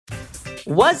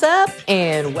What's up,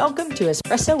 and welcome to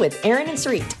Espresso with Aaron and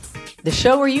Sarit, the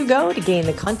show where you go to gain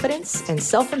the confidence and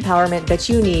self-empowerment that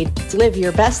you need to live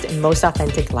your best and most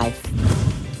authentic life.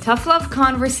 Tough love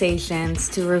conversations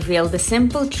to reveal the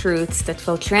simple truths that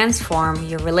will transform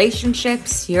your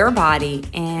relationships, your body,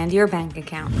 and your bank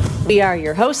account. We are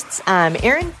your hosts. I'm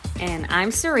Aaron. And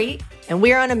I'm Sarit. And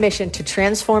we are on a mission to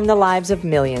transform the lives of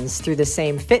millions through the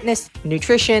same fitness,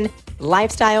 nutrition,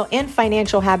 lifestyle, and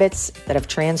financial habits that have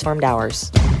transformed ours.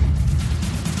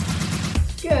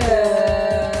 Good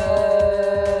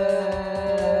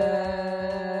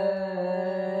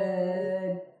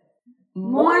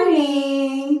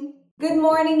morning. Good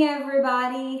morning,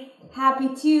 everybody. Happy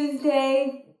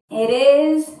Tuesday. It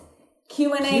is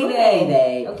Q&A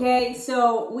day. Okay,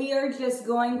 so we are just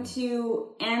going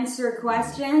to answer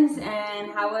questions,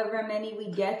 and however many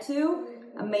we get to,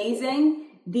 amazing.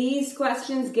 These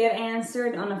questions get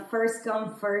answered on a first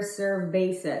come, first serve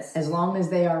basis. As long as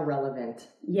they are relevant.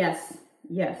 Yes.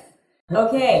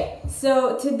 Okay,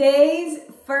 so today's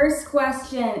first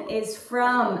question is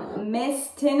from Miss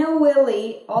Tina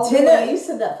Willie. You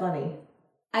said that funny.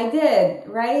 I did,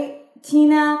 right?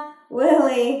 Tina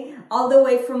Willie, all the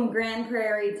way from Grand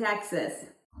Prairie, Texas.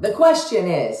 The question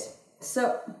is,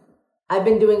 So, I've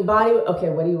been doing okay,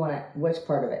 what do you want which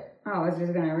part of it? I was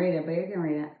just going to read it, but you can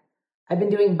read it. I've been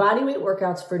doing bodyweight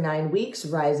workouts for 9 weeks,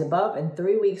 rise above, and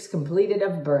 3 weeks completed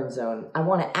of burn zone. I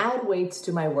want to add weights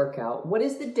to my workout. What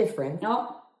is the difference?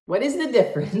 What is the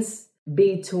difference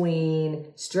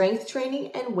between strength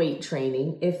training and weight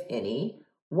training, if any?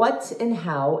 What and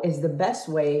how is the best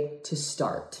way to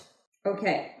start?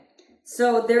 Okay,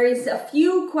 so there is a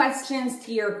few questions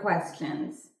to your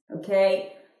questions,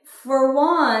 okay? For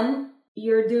one,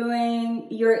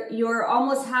 you're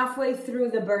almost halfway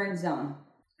through the burn zone.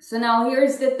 So now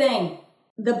here's the thing.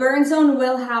 The burn zone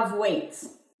will have weights.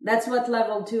 That's what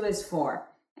level 2 is for.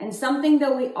 And something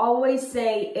that we always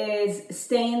say is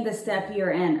stay in the step you're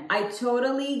in. I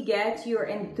totally get your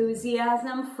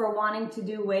enthusiasm for wanting to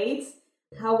do weights.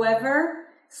 However,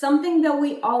 something that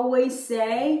we always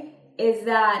say is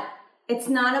that it's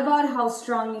not about how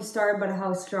strong you start, but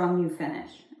how strong you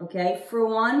finish. Okay? For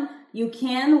one, you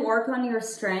can work on your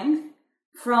strength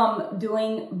from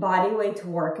doing body weight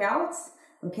workouts.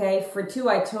 Okay, for two,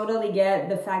 I totally get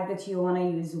the fact that you want to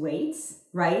use weights,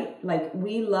 right? Like,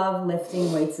 we love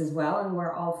lifting weights as well, and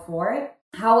we're all for it.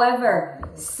 However,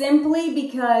 simply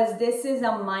because this is a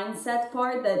mindset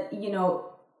part that,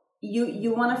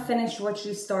 you want to finish what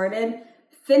you started,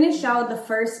 finish out the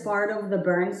first part of the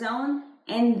burn zone,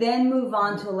 and then move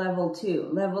on to level 2.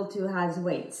 Level 2 has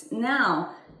weights.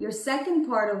 Now, your second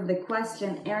part of the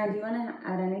question, Aaron, do you want to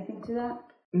add anything to that?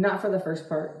 Not for the first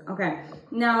part. Okay.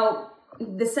 Now,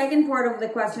 the second part of the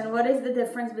question, what is the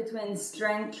difference between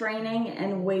strength training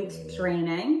and weight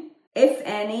training, if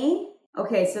any?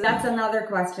 Okay, so that's another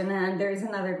question, and there's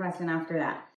another question after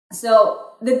that.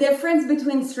 So the difference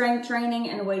between strength training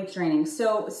and weight training.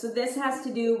 So this has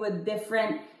to do with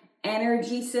different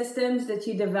energy systems that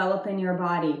you develop in your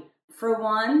body. For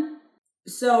one,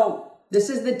 this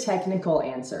is the technical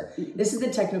answer.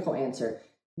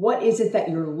 What is it that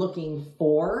you're looking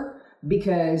for?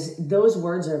 Because those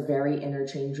words are very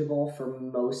interchangeable for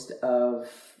most of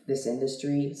this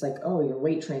industry. It's like, oh, you're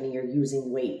weight training, you're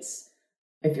using weights.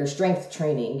 If you're strength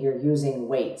training, you're using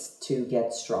weights to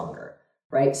get stronger,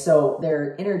 right? So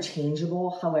they're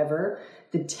interchangeable. However,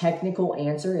 the technical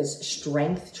answer is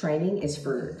strength training is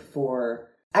for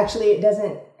actually, it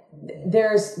doesn't,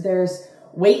 there's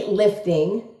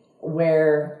weightlifting,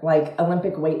 where like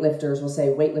Olympic weightlifters will say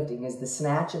weightlifting is the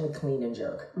snatch and the clean and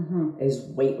jerk is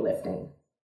weightlifting,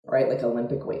 right? Like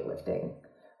Olympic weightlifting.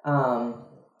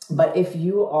 But if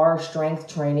you are strength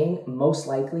training, most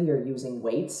likely you're using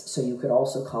weights. So you could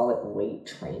also call it weight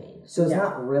training. So it's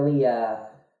not really, I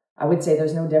would say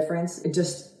there's no difference. It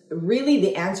just really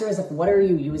the answer is like, what are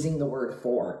you using the word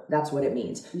for? That's what it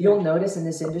means. You'll notice in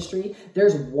this industry,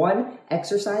 there's one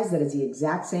exercise that is the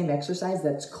exact same exercise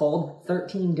that's called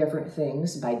 13 different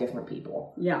things by different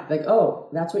people. Yeah. Like, oh,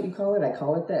 that's what you call it. I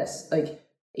call it this. Like,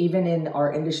 even in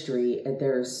our industry,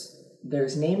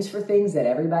 there's names for things that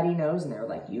everybody knows and they're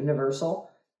like universal.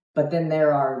 But then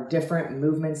there are different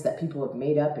movements that people have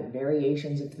made up and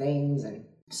variations of things. And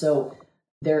so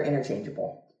they're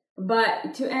interchangeable.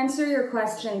 But to answer your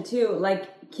question too,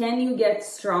 like, can you get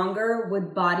stronger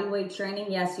with body weight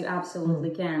training? Yes, you absolutely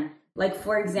can. Like,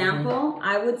 for example,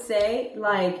 I would say,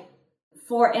 like,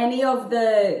 for any of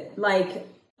the, like,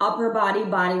 upper body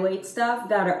weight stuff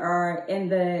that are in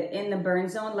the burn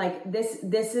zone, like, this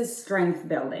is strength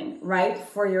building, right?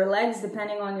 For your legs,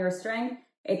 depending on your strength,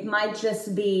 It might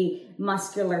just be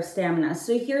muscular stamina.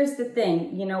 So here's the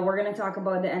thing, we're going to talk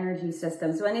about the energy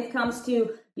systems. When it comes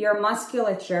to your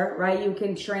musculature, right, you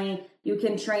can train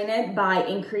it by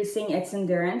increasing its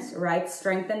endurance, right?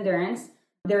 Strength endurance.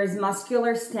 There is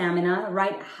muscular stamina,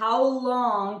 right? How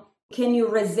long can you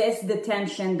resist the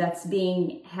tension that's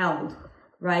being held,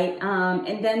 right?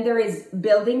 And then there is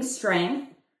building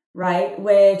strength, right?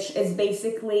 Which is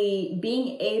basically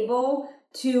being able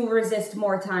to resist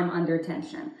more time under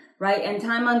tension, right? And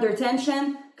time under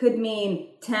tension could mean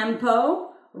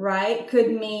tempo, right?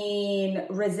 Could mean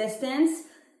resistance,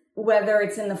 whether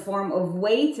it's in the form of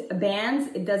weight,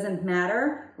 bands, it doesn't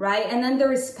matter, right? And then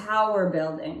there is power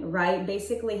building, right?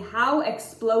 Basically, how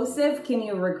explosive can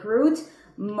you recruit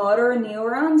motor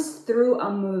neurons through a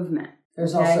movement?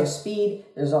 There's also speed,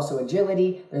 there's also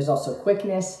agility, there's also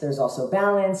quickness, there's also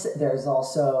balance, there's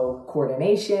also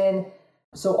coordination.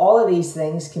 So all of these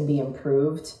things can be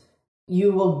improved.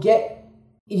 It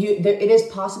is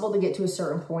possible to get to a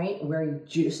certain point where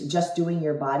just doing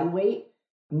your body weight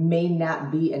may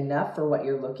not be enough for what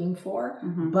you're looking for.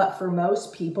 Mm-hmm. But for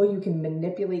most people, you can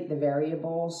manipulate the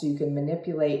variables. So you can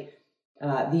manipulate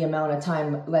the amount of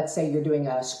time. Let's say you're doing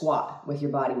a squat with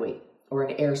your body weight, or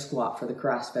an air squat for the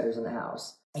CrossFitters in the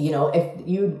house.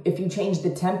 If you change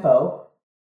the tempo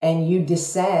and you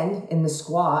descend in the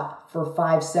squat for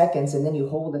 5 seconds and then you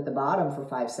hold at the bottom for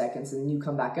 5 seconds and then you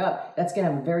come back up, that's going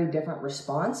to have a very different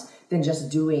response than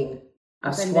just doing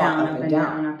a squat up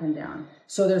and down.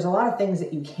 So there's a lot of things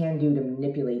that you can do to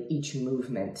manipulate each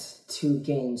movement to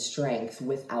gain strength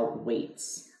without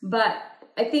weights. But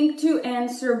I think to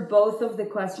answer both of the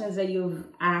questions that you've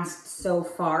asked so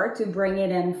far, to bring it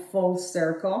in full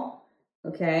circle,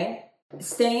 okay?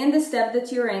 Stay in the step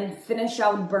that you're in, finish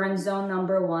out burn zone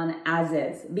number 1 as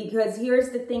is. Because here's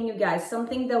the thing, you guys,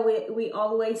 something that we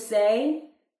always say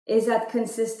is that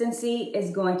consistency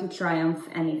is going to triumph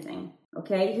anything,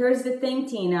 okay? Here's the thing,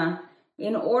 Tina.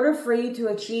 In order for you to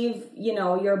achieve,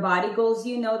 your body goals,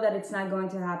 that it's not going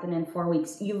to happen in 4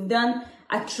 weeks. You've done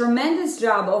a tremendous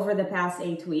job over the past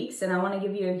 8 weeks, and I want to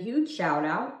give you a huge shout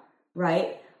out,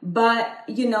 right? But,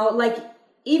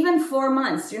 even 4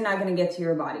 months, you're not going to get to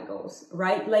your body goals,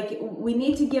 right? We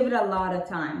need to give it a lot of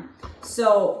time.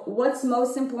 So what's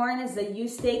most important is that you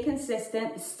stay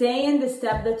consistent, stay in the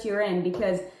step that you're in,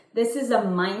 because this is a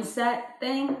mindset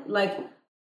thing.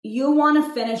 You want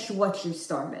to finish what you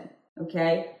started.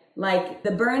 Okay,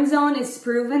 the burn zone is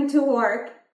proven to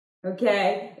work.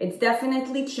 Okay, it's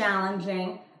definitely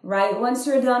challenging, right? Once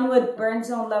you're done with burn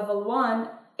zone level 1,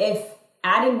 if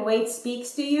adding weight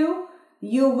speaks to you,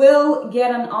 you will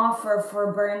get an offer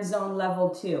for burn zone level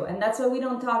 2. And that's why we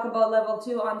don't talk about level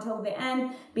 2 until the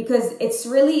end, because it's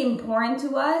really important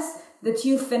to us that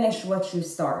you finish what you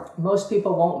start. Most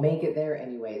people won't make it there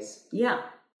anyways. Yeah.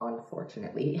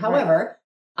 Unfortunately. However,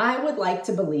 I would like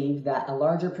to believe that a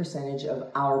larger percentage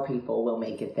of our people will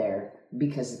make it there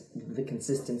because of the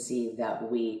consistency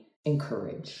that we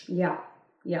encourage. Yeah.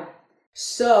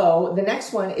 So the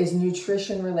next one is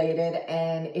nutrition related,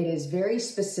 and it is very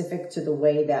specific to the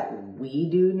way that we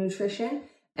do nutrition.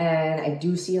 And I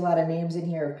do see a lot of names in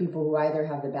here of people who either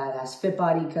have the Badass Fit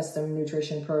Body custom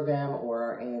nutrition program,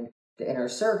 or in the Inner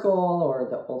Circle, or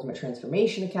the Ultimate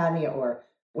Transformation Academy, or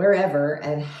wherever,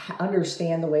 and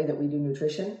understand the way that we do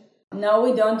nutrition. No,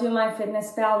 we don't do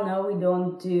MyFitnessPal. No, we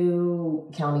don't do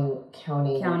counting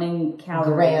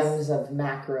calories, grams of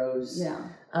macros. Yeah.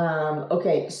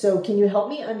 Okay, so can you help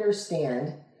me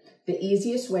understand the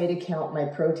easiest way to count my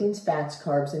proteins, fats,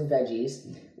 carbs, and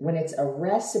veggies when it's a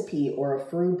recipe or a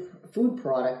food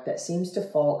product that seems to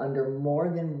fall under more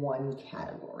than one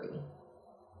category?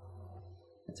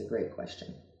 That's a great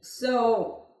question.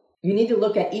 So you need to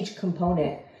look at each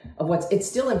component of it's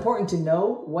still important to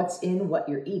know what's in what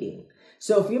you're eating.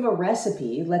 So if you have a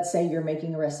recipe, let's say you're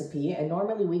making a recipe, and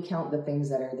normally we count the things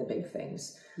that are the big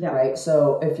things, right?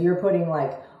 So if you're putting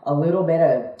a little bit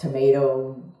of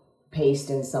tomato paste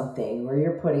in something, or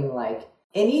you're putting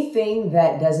anything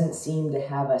that doesn't seem to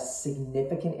have a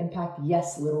significant impact,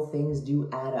 yes, little things do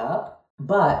add up.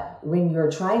 But when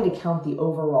you're trying to count the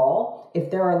overall,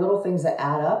 if there are little things that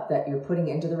add up that you're putting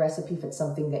into the recipe, if it's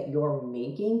something that you're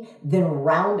making, then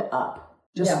round up.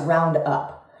 Round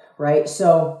up, right?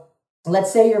 So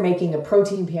let's say you're making a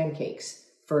protein pancakes,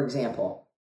 for example,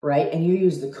 right? And you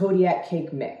use the Kodiak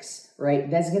cake mix, right?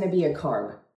 That's going to be a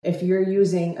carb. If you're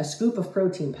using a scoop of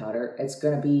protein powder, it's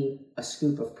going to be a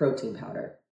scoop of protein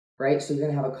powder, right? So you're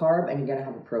going to have a carb and you're going to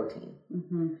have a protein.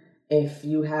 Mm-hmm. If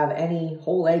you have any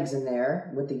whole eggs in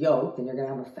there with the yolk, then you're going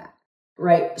to have a fat,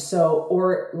 right? So,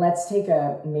 or let's take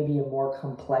maybe a more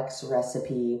complex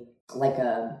recipe, like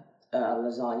a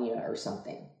lasagna or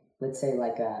something, let's say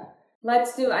like a...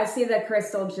 I see that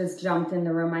Crystal just jumped in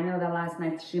the room. I know that last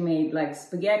night she made like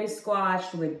spaghetti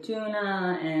squash with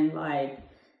tuna and like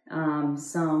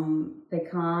some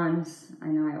pecans. I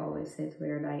know I always say it's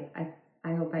weird. I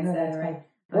hope I said it right.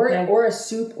 Or a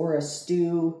soup or a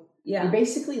stew. Yeah. You're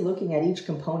basically looking at each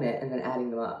component and then adding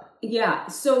them up. Yeah.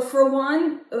 So for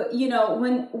one,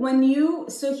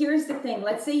 so here's the thing.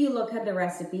 Let's say you look at the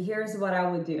recipe. Here's what I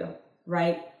would do,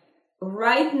 right?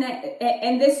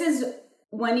 And this is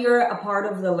when you're a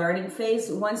part of the learning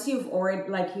phase. Once you've already,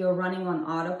 like you're running on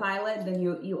autopilot, then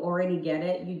you already get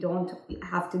it. You don't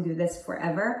have to do this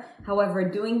forever. However,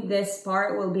 doing this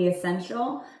part will be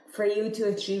essential for you to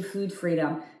achieve food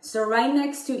freedom. So right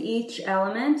next to each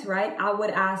element, right, I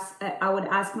would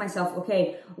ask myself,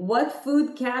 okay, what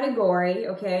food category,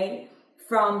 okay,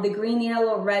 from the green,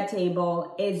 yellow, red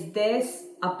table is this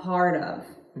a part of?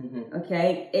 Mm-hmm.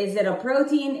 Okay, is it a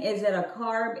protein? Is it a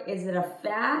carb? Is it a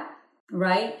fat?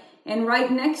 Right? And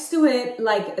right next to it,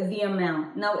 like the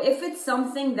amount. Now, if it's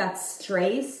something that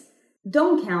strays,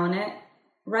 don't count it.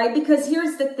 Right? Because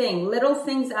here's the thing, little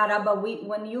things add up, but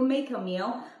when you make a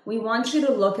meal, we want you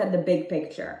to look at the big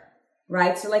picture,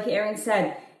 right? So like Erin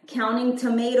said, counting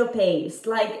tomato paste,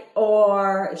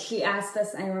 or she asked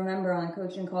us, I remember on a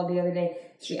coaching call the other day,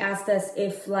 she asked us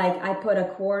if like I put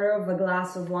a quarter of a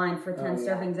glass of wine for 10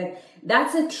 servings. Like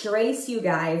that's a trace, you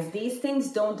guys. These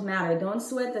things don't matter. Don't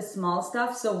sweat the small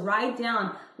stuff. So write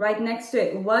down right next to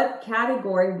it, what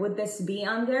category would this be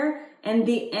under? And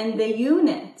the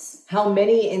units. How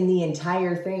many in the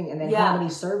entire thing, and then how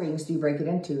many servings do you break it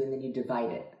into, and then you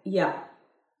divide it. Yeah.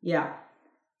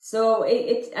 So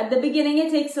it's at the beginning,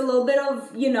 it takes a little bit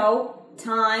of,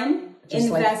 time,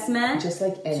 investment, just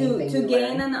like anything to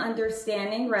gain an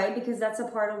understanding, right? Because that's a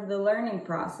part of the learning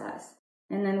process.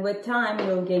 And then with time,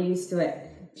 you'll get used to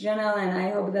it. Janelle, and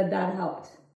I hope that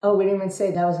helped. Oh, we didn't even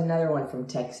say that was another one from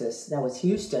Texas. That was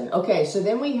Houston. Okay, so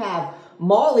then we have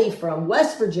Molly from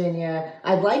West Virginia.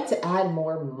 I'd like to add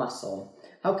more muscle.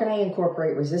 How can I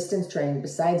incorporate resistance training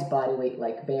besides body weight,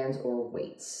 like bands or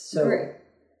weights? So great.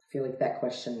 I feel like that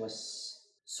question was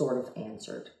sort of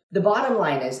answered. The bottom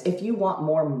line is, if you want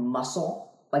more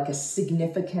muscle, like a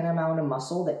significant amount of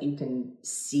muscle that you can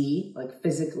see, like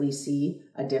physically see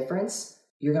a difference,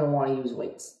 you're going to want to use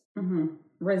weights. Mm-hmm.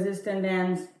 Resistant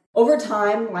bands. Over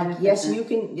time, like, yes, you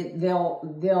can,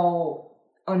 they'll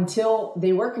until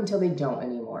they work until they don't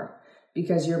anymore,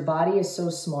 because your body is so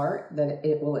smart that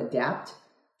it will adapt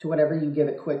to whatever you give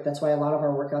it quick. That's why all of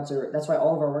our workouts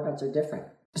are different.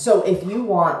 So if you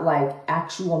want like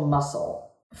actual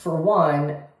muscle, for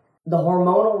one, the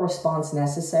hormonal response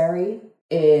necessary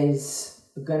is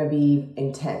going to be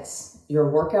intense. Your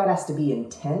workout has to be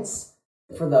intense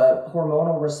for the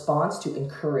hormonal response to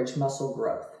encourage muscle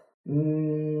growth.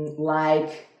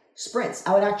 Like sprints.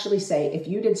 I would actually say if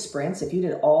you did sprints, if you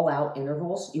did all out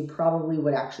intervals, you probably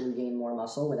would actually gain more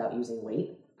muscle without using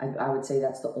weight. I would say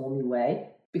that's the only way.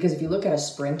 Because if you look at a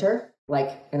sprinter,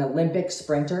 like an Olympic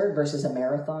sprinter versus a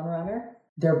marathon runner,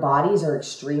 their bodies are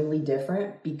extremely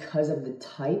different because of the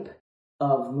type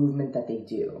of movement that they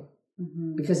do.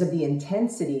 Mm-hmm. Because of the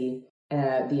intensity,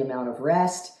 the amount of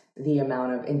rest, the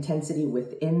amount of intensity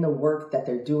within the work that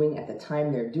they're doing at the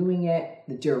time they're doing it,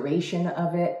 the duration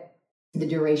of it, the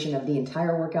duration of the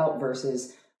entire workout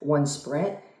versus one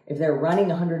sprint. If they're running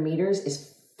 100 meters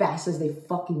as fast as they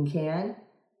fucking can,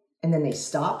 and then they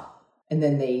stop, and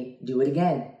then they do it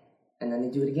again, and then they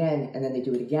do it again, and then they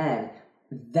do it again,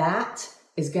 that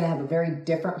is going to have a very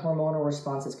different hormonal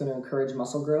response that's going to encourage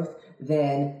muscle growth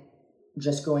than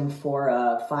just going for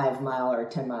a 5 mile or a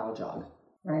 10 mile jog.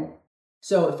 Right.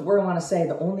 So if we want to say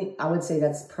I would say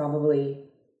that's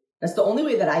the only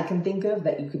way that I can think of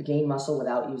that you could gain muscle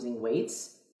without using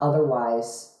weights.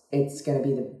 Otherwise, it's going to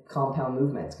be the compound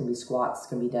movement. It's going to be squats.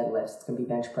 It's going to be deadlifts. It's going to be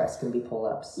bench press. It's going to be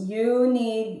pull-ups. You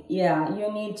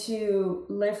need to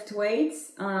lift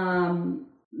weights.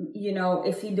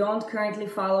 If you don't currently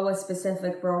follow a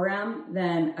specific program,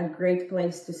 then a great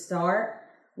place to start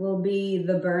will be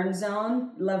the Burn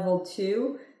Zone Level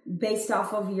 2. Based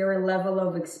off of your level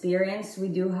of experience, we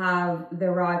do have the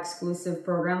Raw exclusive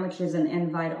program, which is an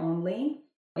invite only.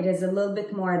 It is a little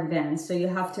bit more advanced, so you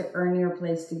have to earn your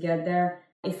place to get there.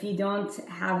 If you don't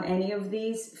have any of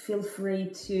these, feel free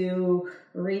to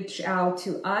reach out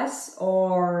to us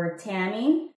or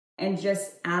Tammy and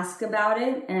just ask about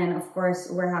it. And of course,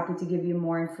 we're happy to give you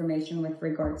more information with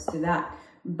regards to that.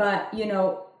 But,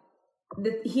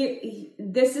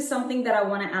 this is something that I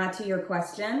want to add to your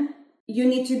question. You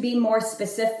need to be more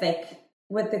specific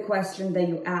with the question that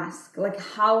you ask. Like,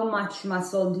 how much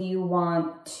muscle do you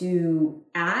want to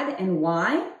add and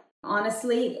why?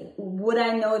 honestly, would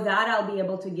I know that, I'll be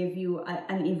able to give you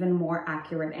an even more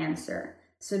accurate answer.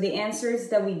 So the answers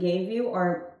that we gave you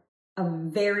are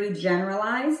very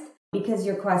generalized because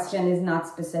your question is not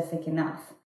specific enough.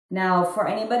 Now, for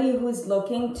anybody who's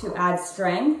looking to add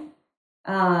strength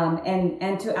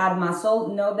and to add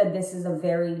muscle, know that this is a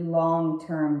very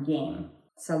long-term game.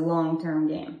 It's a long-term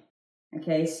game.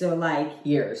 Okay, so like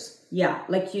years. Yeah,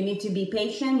 like you need to be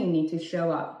patient, you need to show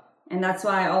up. And that's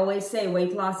why I always say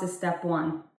weight loss is step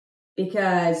one.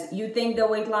 Because you think the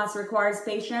weight loss requires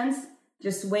patience,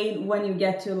 just wait when you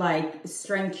get to like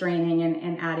strength training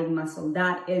and adding muscle.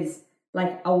 That is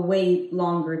like a way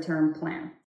longer term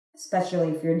plan, especially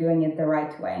if you're doing it the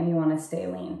right way and you want to stay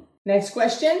lean. Next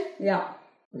question. Yeah.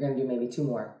 We're going to do maybe two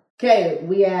more. Okay,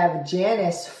 we have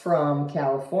Janice from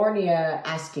California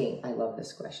asking, I love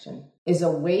this question. Is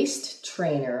a waist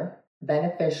trainer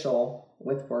beneficial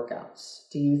with workouts?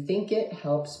 Do you think it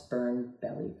helps burn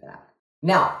belly fat?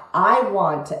 Now, I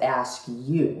want to ask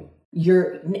you,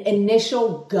 your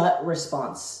initial gut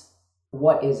response.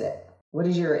 What is it? What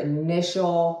is your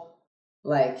initial,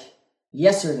 like,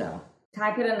 yes or no?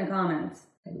 Type it in the comments.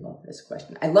 I love this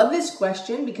question. I love this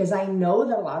question because I know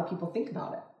that a lot of people think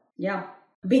about it. Yeah.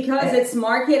 Because it's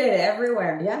marketed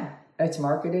everywhere. Yeah, it's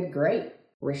marketed great.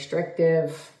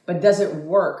 Restrictive. But does it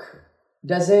work?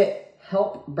 Does it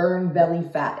help burn belly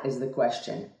fat is the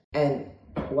question. And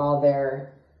while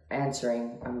they're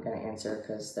answering, I'm going to answer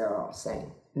because they're all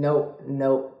saying,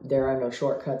 no, there are no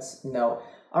shortcuts, no.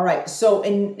 All right, so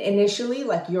initially,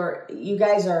 like you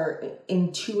guys are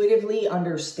intuitively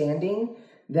understanding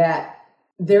that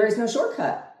there is no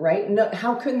shortcut, right? No,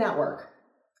 how couldn't that work?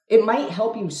 It might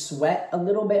help you sweat a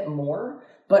little bit more,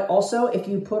 but also if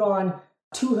you put on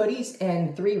 2 hoodies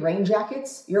and 3 rain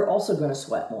jackets, you're also going to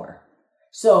sweat more.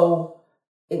 So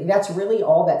that's really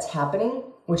all that's happening,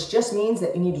 which just means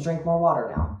that you need to drink more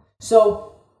water now. So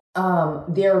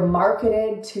they're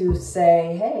marketed to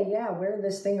say, hey, yeah, wear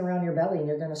this thing around your belly and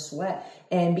you're going to sweat.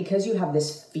 And because you have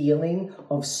this feeling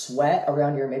of sweat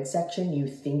around your midsection, you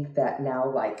think that now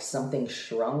like something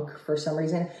shrunk for some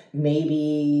reason.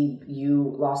 Maybe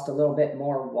you lost a little bit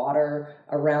more water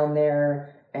around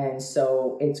there. And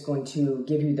so it's going to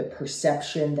give you the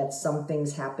perception that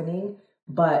something's happening,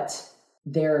 but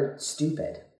they're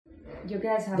stupid. You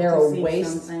guys have to see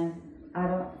something.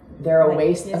 They're a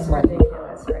waste of money. He's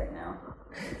ridiculous right now.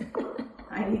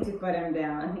 I need to put him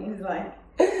down. He's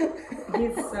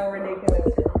so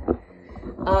ridiculous.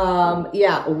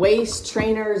 Yeah, waist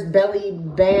trainers, belly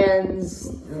bands,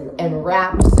 and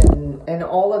wraps, and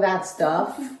all of that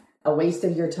stuff. A waste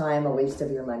of your time, a waste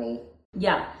of your money.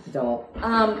 Yeah. Don't.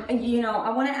 I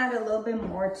want to add a little bit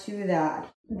more to that.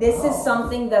 This is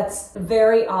something that's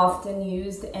very often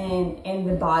used in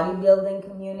the bodybuilding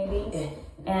community.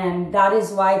 And that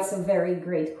is why it's a very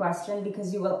great question,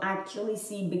 because you will actually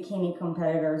see bikini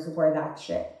competitors wear that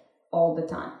shit all the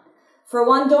time. For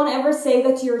one, don't ever say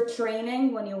that you're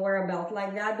training when you wear a belt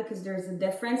like that, because there's a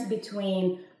difference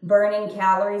between burning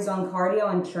calories on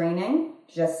cardio and training.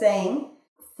 Just saying.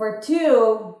 For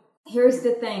two, here's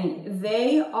the thing.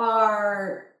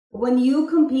 When you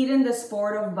compete in the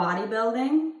sport of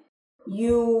bodybuilding,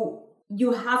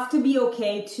 you have to be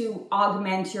okay to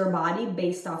augment your body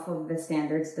based off of the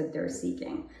standards that they're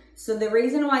seeking. So the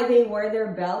reason why they wear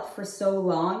their belt for so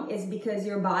long is because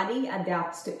your body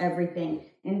adapts to everything.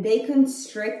 And they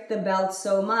constrict the belt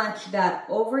so much that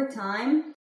over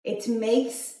time, it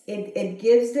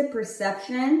gives the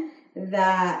perception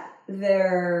that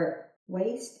their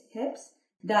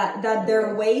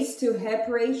their waist to hip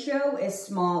ratio is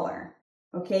smaller.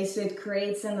 Okay, so it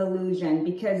creates an illusion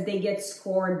because they get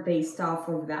scored based off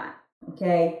of that.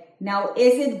 Okay, now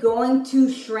is it going to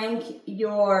shrink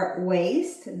your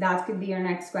waist? That could be your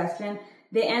next question.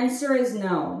 The answer is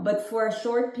no, but for a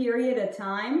short period of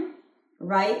time,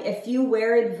 right? If you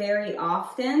wear it very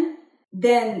often,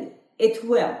 then it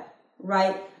will,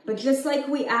 right? But just like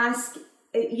we ask,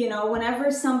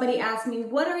 whenever somebody asks me,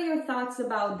 what are your thoughts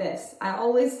about this? I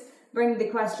always bring the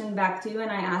question back to you and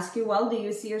I ask you, well, do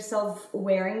you see yourself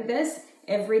wearing this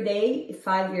every day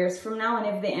 5 years from now? And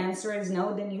if the answer is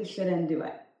no, then you shouldn't do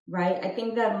it, right? I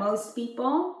think that most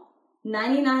people,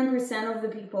 99% of the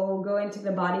people who go into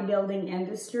the bodybuilding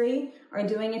industry are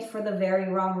doing it for the very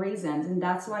wrong reasons. And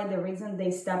that's why the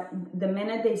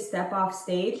minute they step off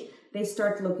stage, they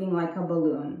start looking like a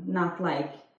balloon, not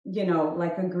like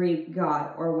a Greek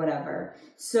god or whatever.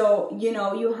 So,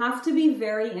 you have to be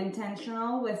very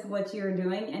intentional with what you're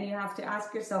doing, and you have to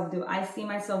ask yourself, do I see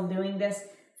myself doing this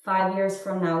 5 years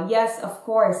from now? Yes, of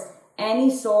course. any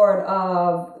sort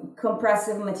of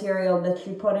compressive material that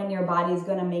you put in your body is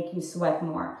going to make you sweat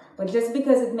more. But just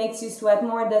because it makes you sweat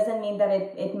more doesn't mean that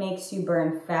it makes you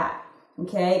burn fat.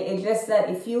 Okay? It's just that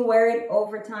if you wear it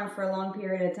over time for a long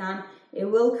period of time, it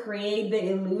will create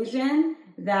the illusion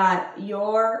that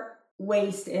your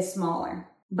waist is smaller.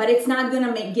 But it's not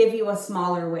going to give you a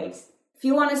smaller waist. If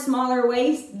you want a smaller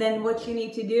waist, then what you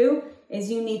need to do is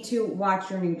you need to watch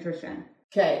your nutrition.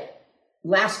 Okay.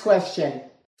 Last question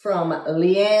from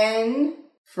Leanne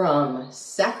from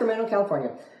Sacramento,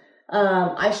 California.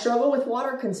 I struggle with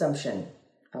water consumption.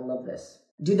 I love this.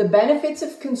 Do the benefits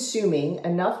of consuming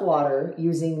enough water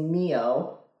using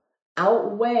Mio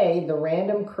outweigh the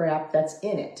random crap that's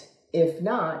in it? If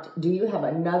not, do you have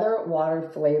another water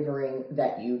flavoring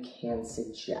that you can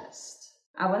suggest?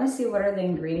 I want to see what are the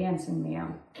ingredients in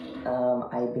Mio.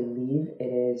 I believe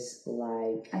it is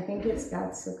like... I think it's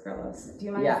got sucralose. Do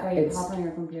you mind Yeah, if I hop on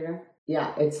your computer?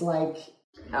 Yeah, it's like...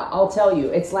 I'll tell you.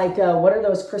 It's like, what are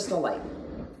those Crystal Light?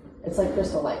 It's like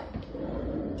Crystal Light.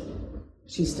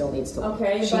 She still needs to...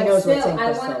 Okay, she but knows still, what's in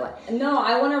Crystal Light. No,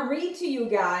 I want to read to you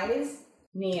guys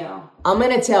Mio. I'm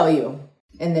going to tell you,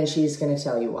 and then she's going to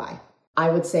tell you why. I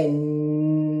would say...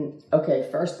 Okay,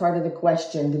 first part of the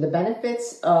question, do the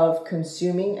benefits of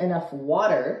consuming enough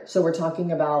water, so we're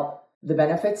talking about the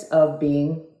benefits of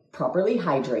being properly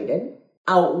hydrated,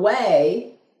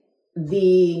 outweigh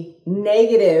the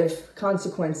negative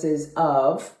consequences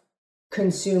of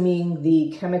consuming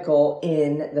the chemical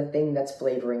in the thing that's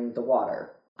flavoring the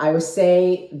water? I would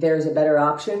say there's a better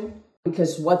option,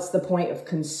 because what's the point of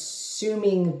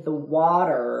consuming the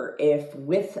water if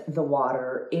with the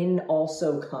water in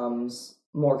also comes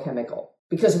more chemical?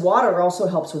 Because water also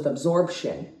helps with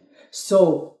absorption.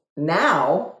 So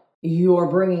now you're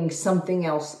bringing something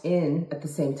else in at the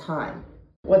same time.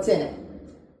 What's in it?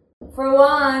 For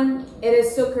one, it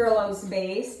is sucralose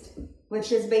based,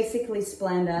 which is basically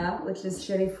Splenda, which is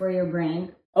shitty for your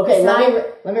brain. Okay,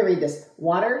 let me read this.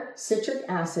 Water, citric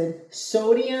acid,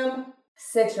 sodium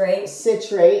citrate,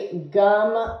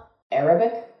 gum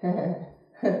arabic,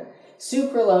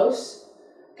 sucralose,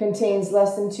 contains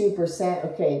less than 2%.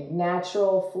 Okay,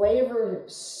 natural flavor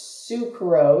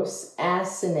sucrose,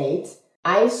 acinate,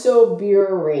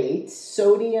 isobutyrate,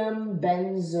 sodium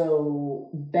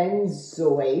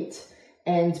benzoate,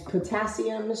 and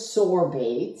potassium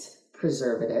sorbate,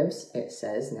 preservatives, it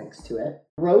says next to it.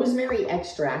 Rosemary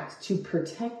extract to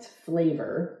protect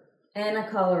flavor. And a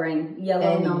coloring,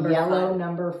 yellow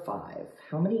number 5.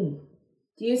 How many?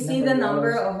 Do you see the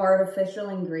number of artificial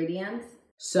ingredients?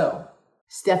 So,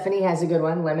 Stephanie has a good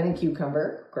one. Lemon and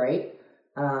cucumber. Great.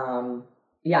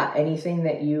 Yeah, anything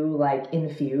that you like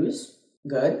infuse.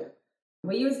 Good.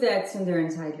 We use the X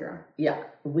Endurance Hydro. Yeah.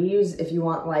 We use, if you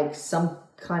want like some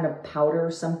kind of powder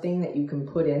or something that you can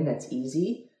put in that's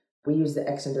easy, we use the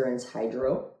X Endurance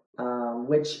Hydro,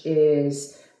 which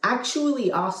is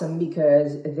actually awesome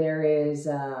because there is,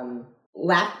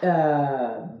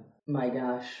 my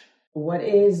gosh. What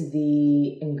is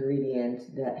the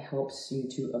ingredient that helps you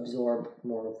to absorb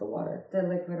more of the water? The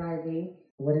Liquid IV.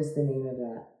 What is the name of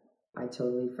that? I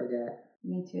totally forget.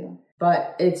 Me too.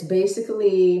 But it's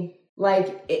basically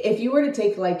like if you were to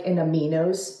take like an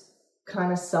aminos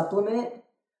kind of supplement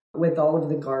with all of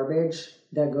the garbage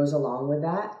that goes along with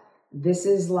that, this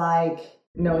is like,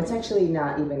 no, it's actually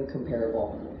not even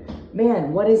comparable.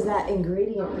 Man, what is that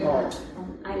ingredient called?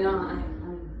 I know. I'm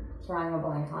drawing a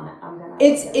blank on it.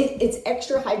 It's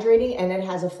extra hydrating and it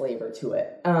has a flavor to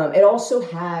it. It also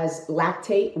has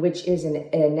lactate, which is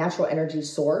a natural energy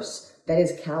source that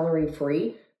is calorie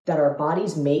free that our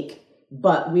bodies make,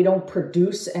 but we don't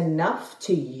produce enough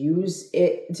to use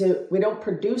it we don't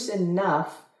produce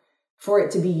enough for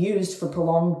it to be used for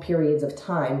prolonged periods of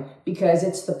time because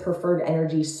it's the preferred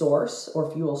energy source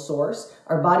or fuel source.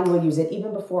 Our body will use it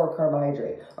even before a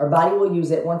carbohydrate. Our body will use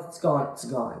it. Once it's gone, it's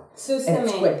gone. Sustamin. And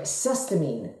it's quick.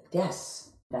 Sustamin. Yes,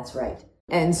 that's right.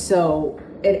 And so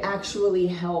it actually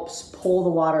helps pull the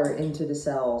water into the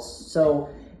cells. So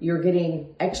you're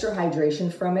getting extra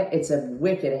hydration from it. It's a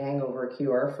wicked hangover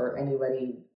cure for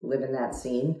anybody living that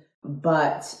scene.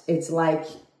 But it's like...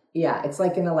 yeah, it's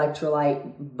like an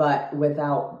electrolyte, but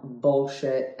without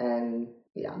bullshit and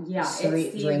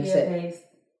Street drinks it. Based.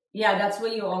 Yeah, that's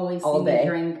what you always see me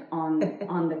drink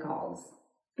on the calls.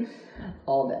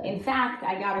 All day. In fact,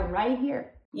 I got it right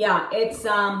here. Yeah,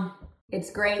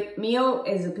 it's great. Mio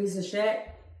is a piece of shit.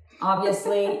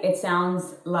 Obviously, it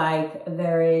sounds like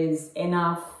there is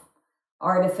enough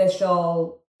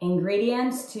artificial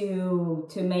ingredients to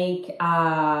make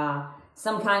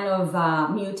some kind of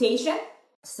mutation.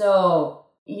 So,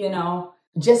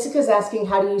 Jessica's asking,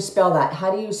 how do you spell that?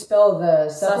 How do you spell the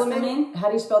supplement? Sustamin? How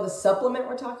do you spell the supplement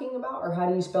we're talking about? Or how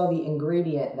do you spell the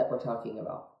ingredient that we're talking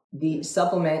about? The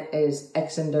supplement is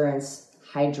X-Endurance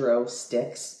Hydro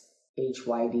Stix,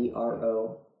 HYDROSTIX.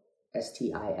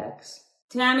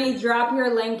 Tammy, drop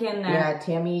your link in there. Yeah,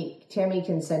 Tammy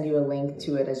can send you a link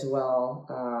to it as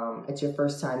well. It's your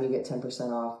first time, you get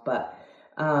 10% off. But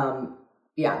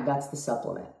yeah, that's the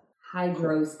supplement.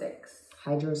 Hydro Stix.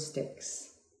 Hydro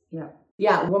Stix. Yeah.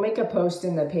 Yeah, we'll make a post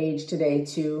in the page today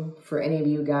too for any of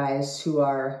you guys who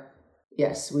are,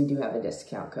 yes, we do have a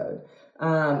discount code.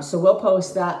 So we'll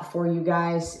post that for you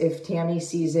guys. If Tammy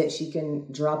sees it, she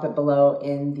can drop it below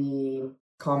in the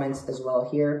comments as well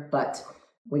here, but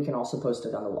we can also post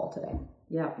it on the wall today.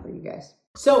 Yeah. For you guys.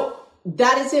 So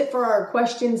that is it for our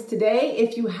questions today.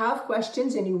 If you have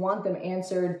questions and you want them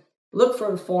answered, look for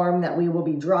the form that we will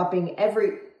be dropping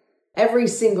every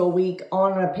single week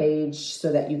on a page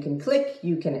so that you can click,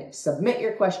 you can submit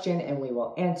your question, and we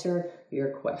will answer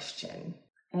your question.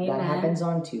 Amen. That happens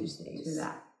on Tuesdays. To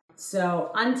that.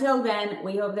 So until then,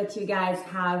 we hope that you guys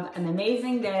have an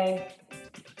amazing day.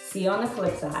 See you on the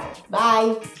flip side.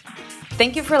 Bye.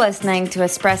 Thank you for listening to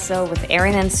Espresso with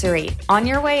Erin and Sarit. On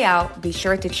your way out, be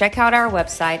sure to check out our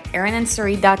website,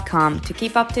 erinandsarit.com, to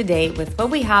keep up to date with what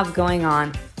we have going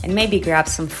on and maybe grab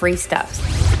some free stuff.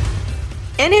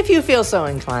 And if you feel so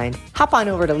inclined, hop on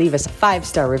over to leave us a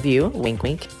 5-star review, wink,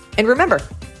 wink. And remember,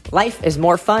 life is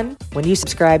more fun when you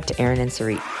subscribe to Erin and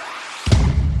Sarit.